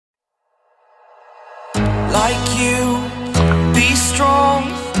like you, be strong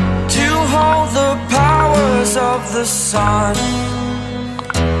to hold the powers of the sun.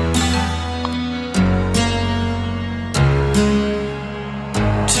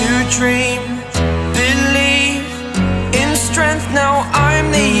 To dream, believe in strength. Now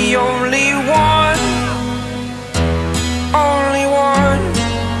I'm the only one, only one.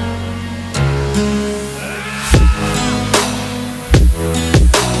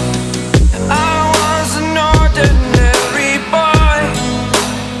 I was an ordinary boy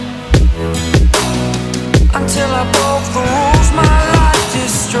until I broke the rules. My life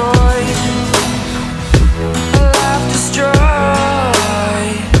destroyed, life destroyed.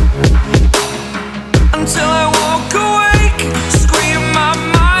 Until I woke awake, scream my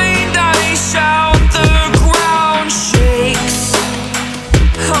mind, I shout, the ground shakes.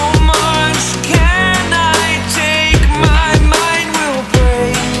 How much can I take? My mind will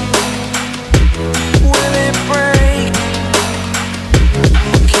break. Will it break?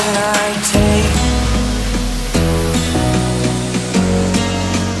 What can I take?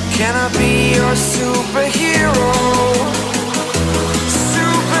 Can I be your superhero?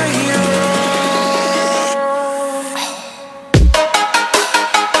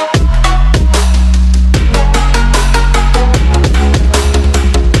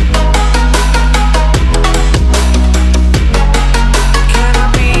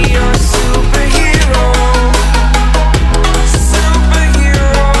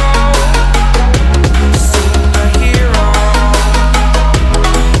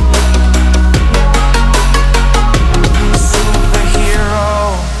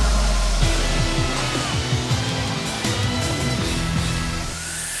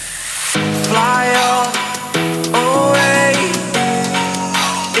 Fly up, away.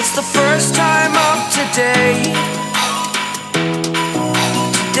 It's the first time of today.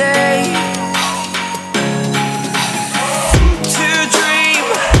 Today. To dream,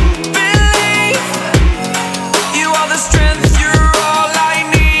 believe. You are the strength, you're all I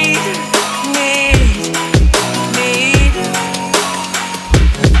need. Need.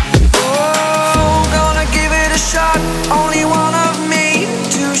 Oh, gonna give it a shot. Only one of me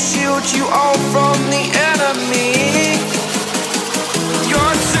to shield you all from the enemy. You're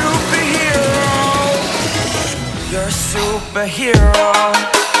a superhero. You're a superhero.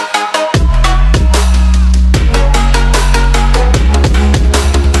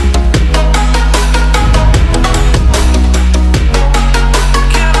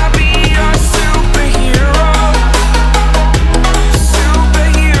 Can I be your superhero?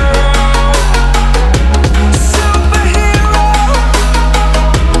 Superhero. Superhero.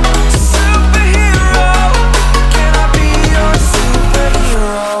 Superhero. Can I be your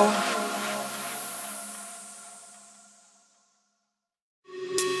superhero?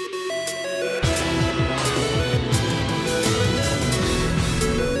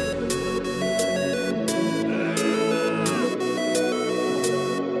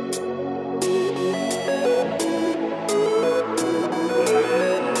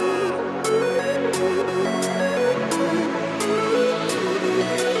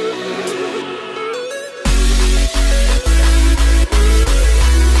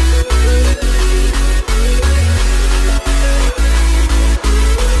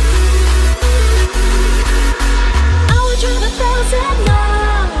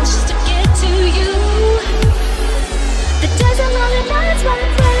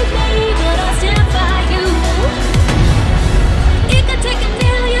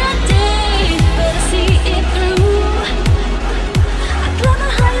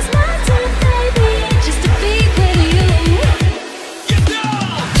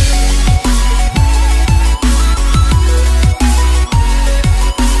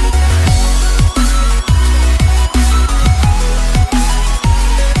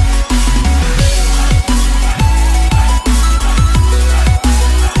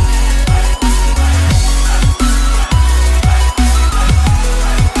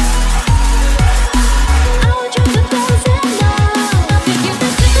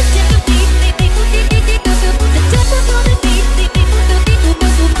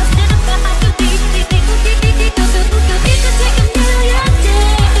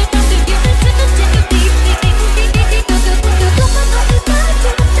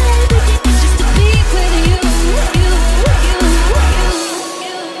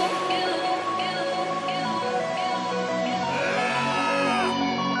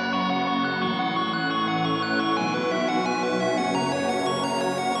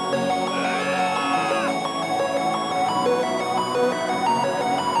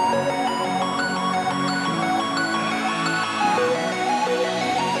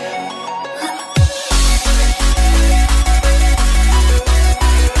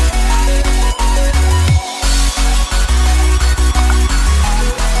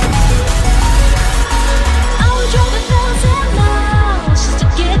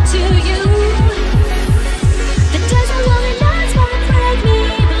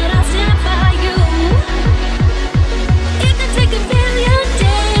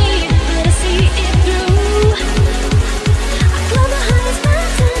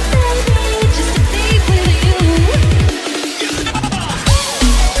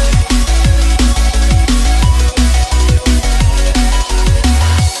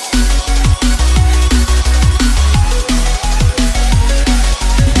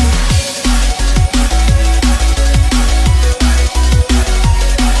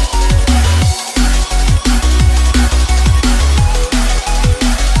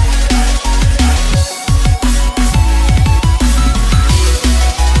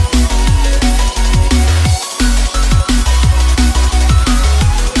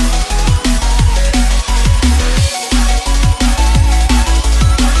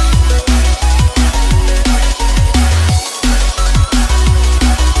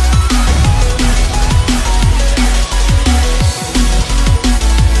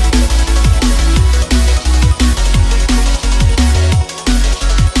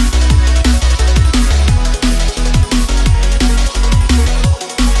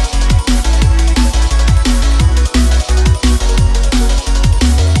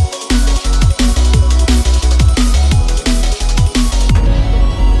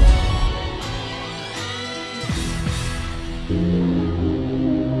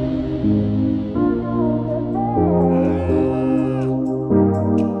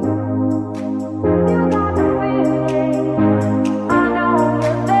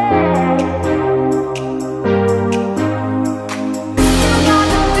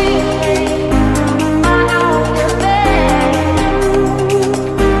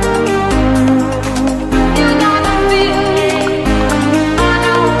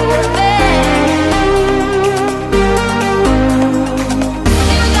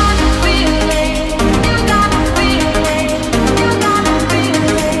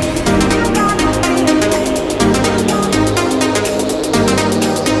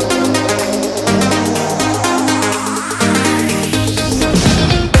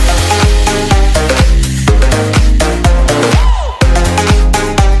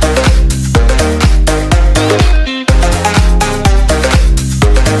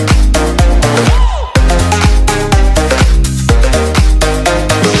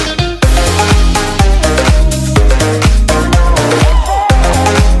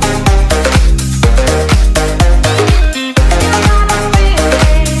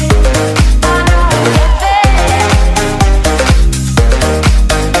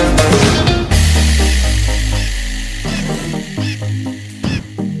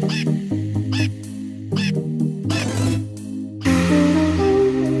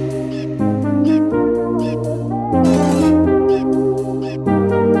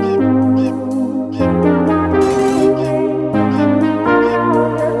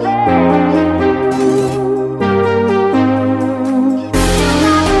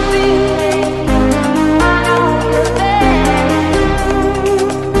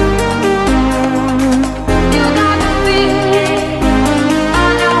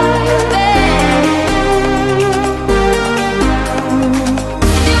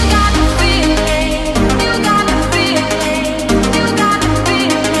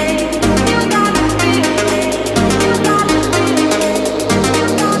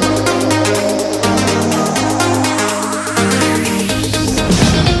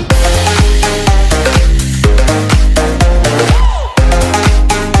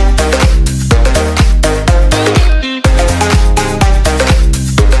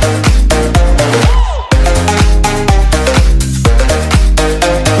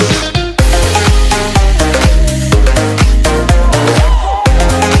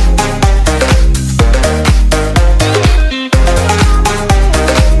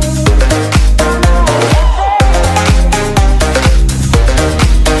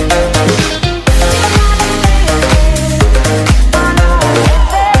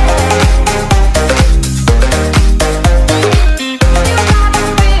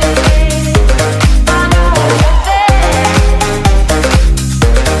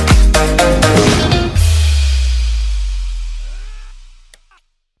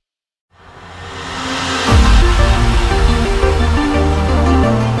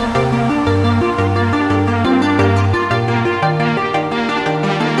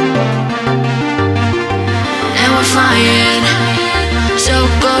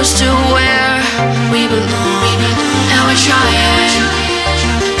 close to where we belong, and we're trying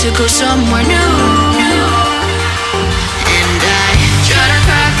to go somewhere new. And I try to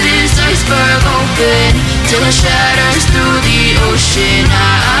crack this iceberg open till it shatters through the ocean.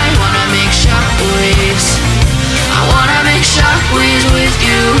 I wanna make shockwaves, I wanna make shockwaves with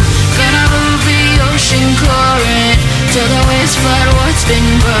you. Gonna move the ocean current till the waves flood what's been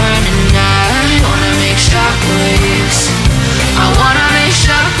burning. I wanna make shockwaves, I wanna make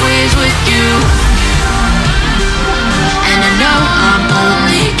shockwaves with you. And I know I'm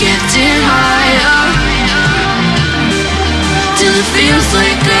only getting higher till it feels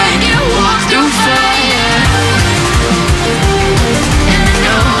like I can walk through fire. And I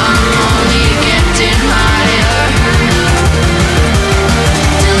know I'm only getting higher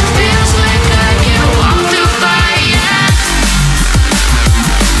till it feels like I can walk through fire.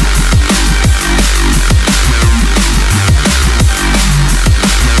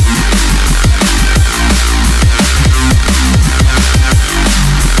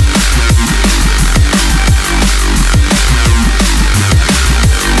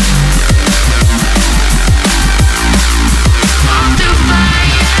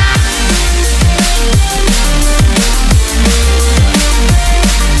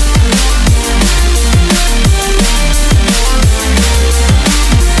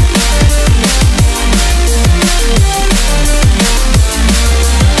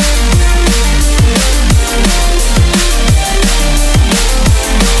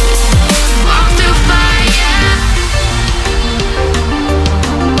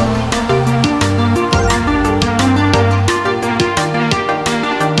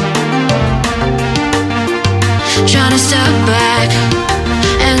 Trying to step back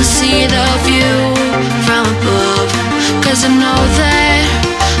and see the view from above, 'cause I know that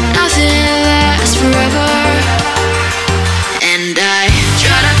nothing lasts forever. And I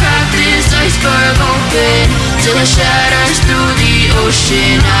try to crack this iceberg open till it shatters through the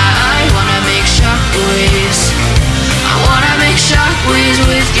ocean. I wanna make shockwaves, I wanna make shockwaves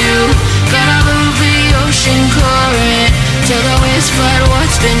with you. Gonna move the ocean current till the waves flood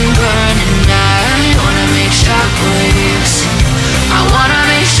what's been burning. I wanna make shockwaves, I wanna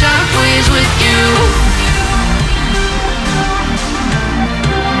make shockwaves with you.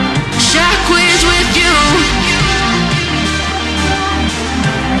 Shockwaves with you.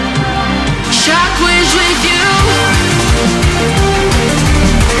 Shockwaves with you.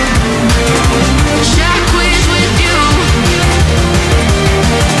 Shockwaves.